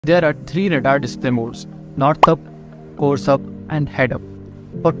There are three radar display modes: north up, course up, and head up.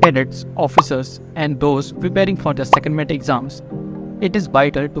 For cadets, officers, and those preparing for their second mate exams, it is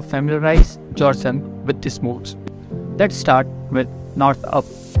vital to familiarize yourself with these modes. Let's start with north up.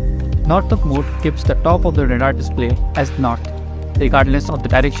 North up mode keeps the top of the radar display as north, regardless of the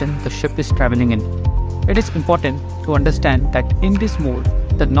direction the ship is traveling in. It is important to understand that in this mode,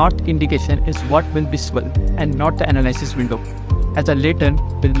 the north indication is what will be visible and not the analysis window, as the latter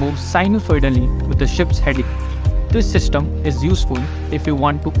will move sinusoidally with the ship's heading. This system is useful if you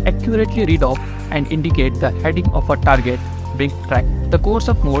want to accurately read off and indicate the heading of a target being tracked. The course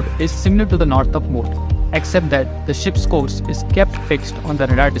up mode is similar to the north up mode, except that the ship's course is kept fixed on the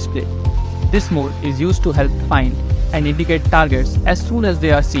radar display. This mode is used to help find and indicate targets as soon as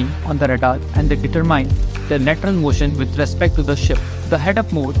they are seen on the radar, and they determine their lateral motion with respect to the ship. The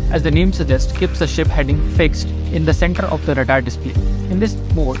head-up mode, as the name suggests, keeps the ship heading fixed in the center of the radar display. In this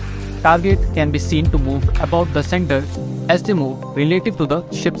mode, target can be seen to move about the center as they move relative to the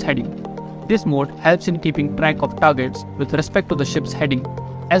ship's heading. This mode helps in keeping track of targets with respect to the ship's heading,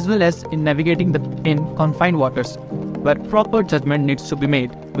 as well as in navigating in confined waters, where proper judgment needs to be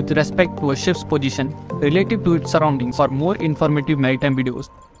made with respect to a ship's position relative to its surroundings. For more informative maritime videos,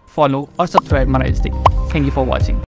 follow or subscribe Marinesthing. Thank you for watching.